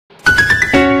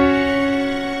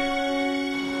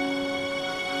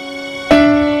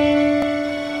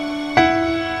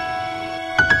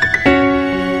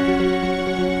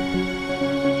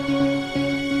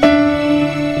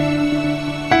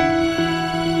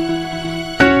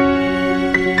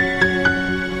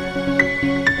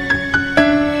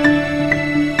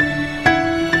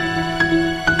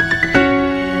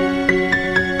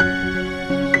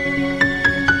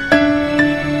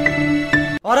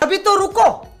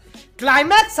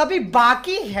Climax अभी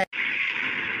बाकी है।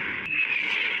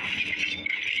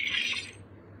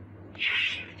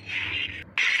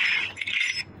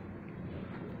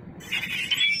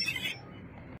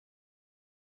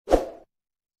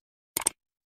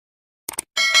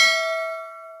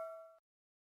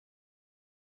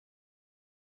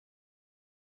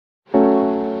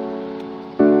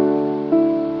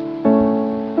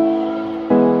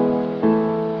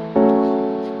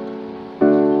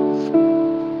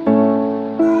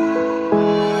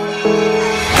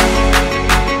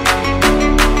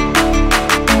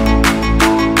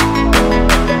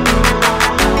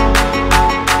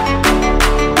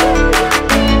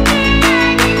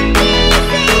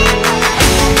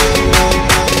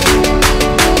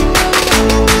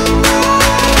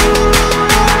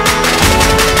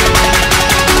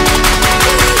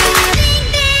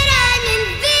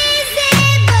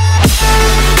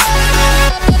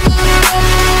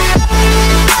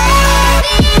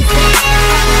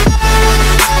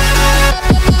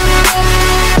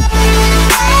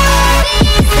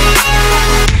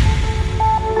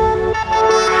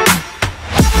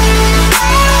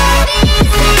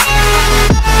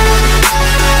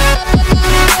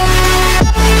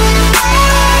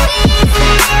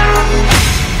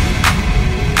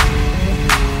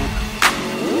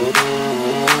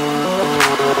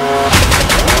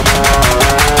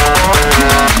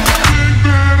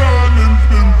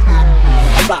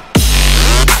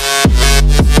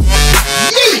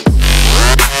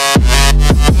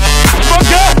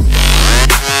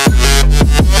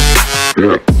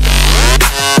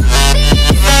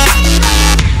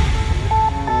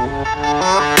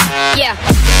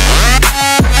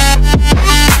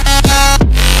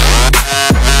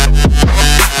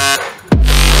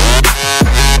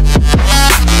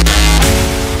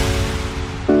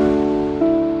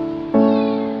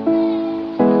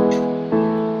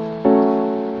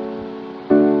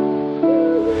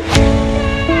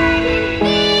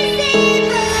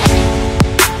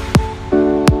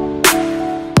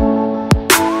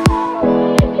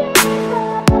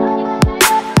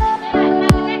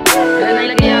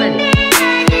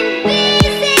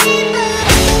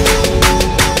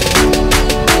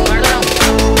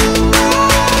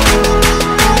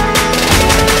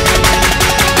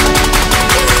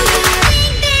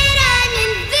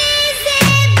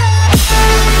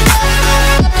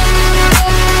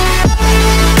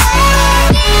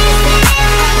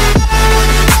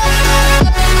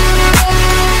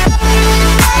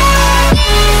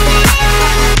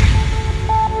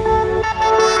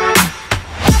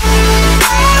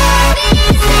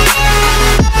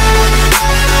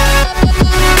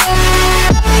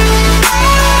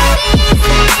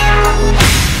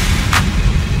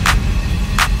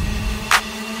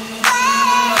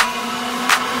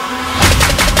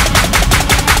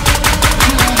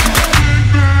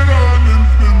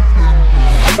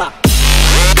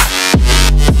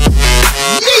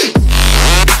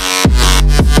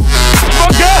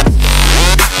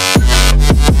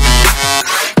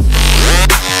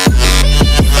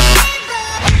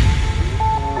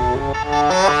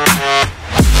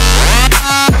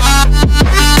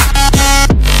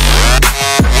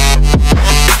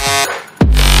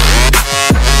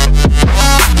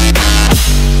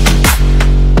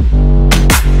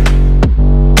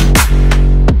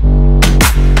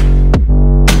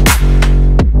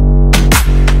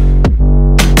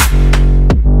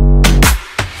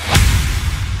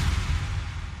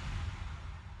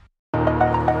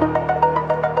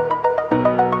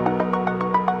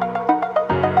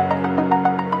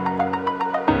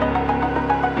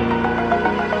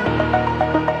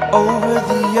 over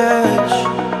the edge.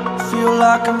 Feel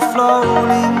like I'm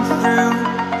floating through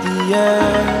the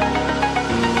air.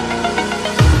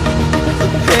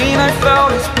 The pain I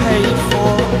felt is paid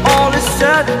for, all is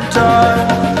said and done.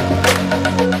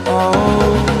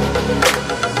 Oh,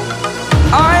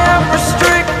 I am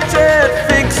restricted,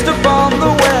 fixed upon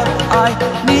the web. I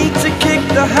need to kick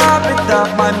the habit that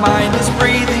my mind is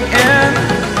breathing in.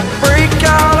 Break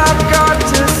out, I've got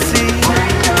to see.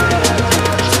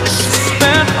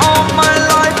 Spent all my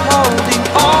life holding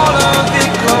all of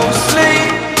it closely.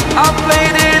 I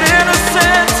played it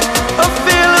innocent, a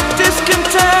feel of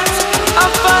discontent.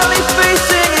 I'm finally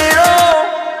facing it all,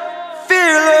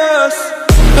 fearless.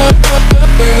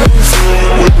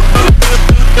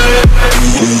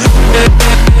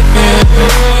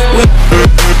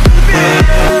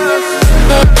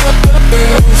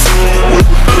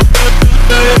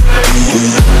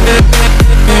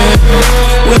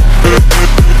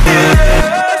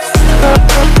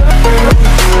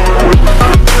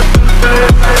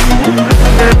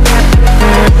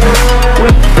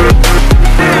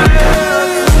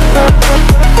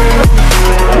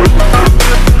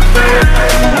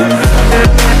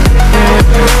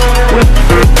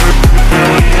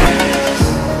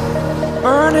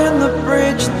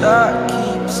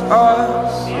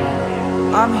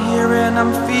 I'm here and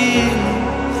I'm feeling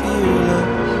fearless.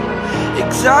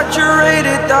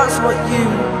 Exaggerated, that's what you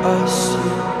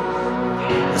assume.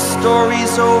 The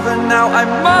story's over now, I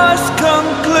must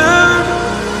conclude.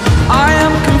 I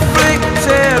am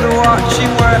conflicted, watching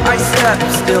where I step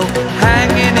still,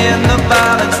 hanging in the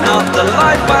balance, not the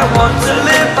life I want to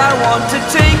live. I want to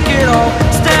take it all,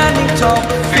 standing tall,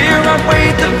 fear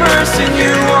outweighed the person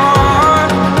you are.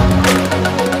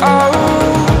 Oh,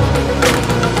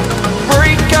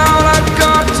 break out, I've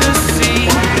got to see.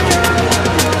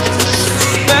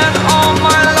 Spent all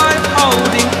my life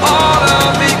holding all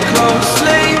of it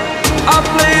closely. I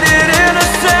played it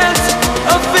innocent,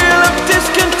 a feel of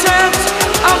discontent.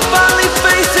 I'm finally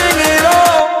facing it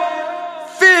all,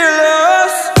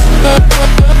 fearless.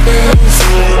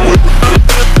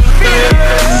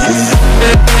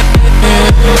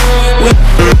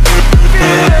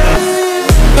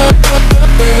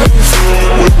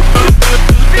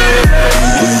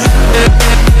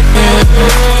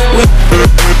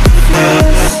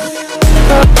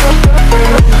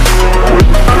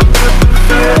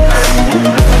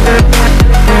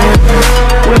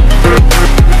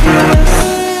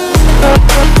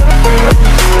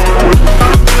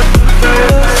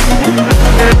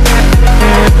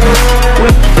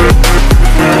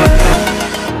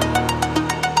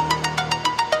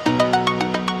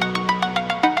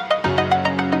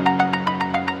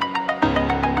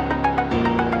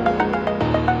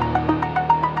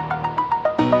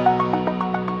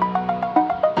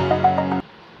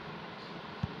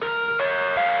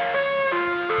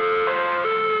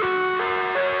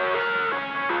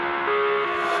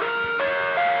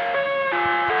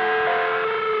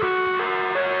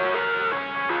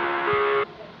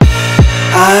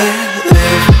 I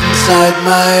live inside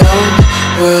my own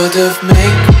world of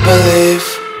make-believe.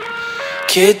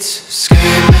 Kids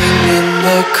screaming in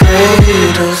their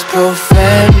cradles,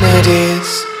 profanities.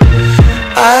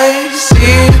 I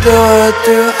see the world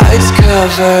through eyes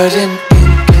covered in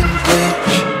ink and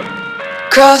bleach.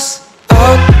 Cross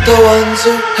out the ones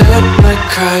who heard my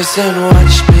cries and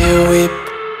watched me weep.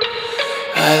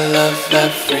 I love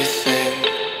everything.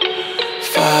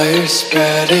 Fire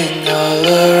spreading all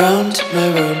around my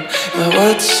room. My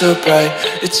world's so bright,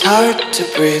 it's hard to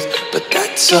breathe, but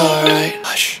that's alright.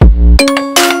 Hush.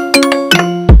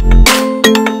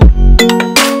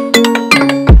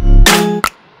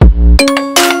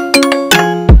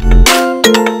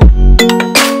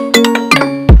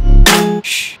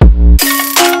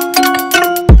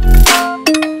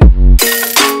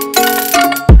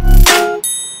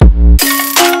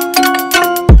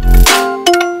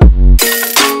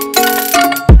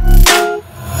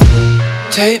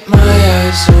 Take my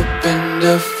eyes open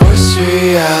to force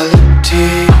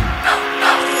reality.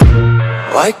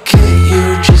 Why can't you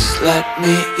just let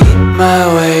me eat my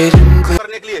weight in glitter?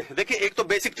 करने के लिए देखिए, एक तो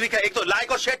basic trick है, एक तो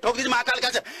like और शेयर ठोक दीजिए, महाकाल का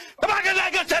दबा के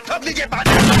लाइक और शेयर ठोक दीजिए।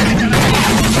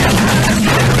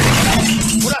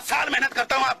 पूरा साल मेहनत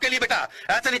करता हूँ आपके लिए बेटा,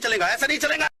 ऐसा नहीं चलेगा, ऐसा नहीं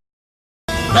चलेगा।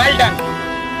 वेल डन,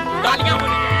 तालियां।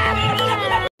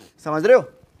 समझ रहे हो?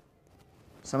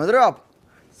 समझ रहे हो आप?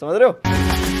 समझ रहे हो?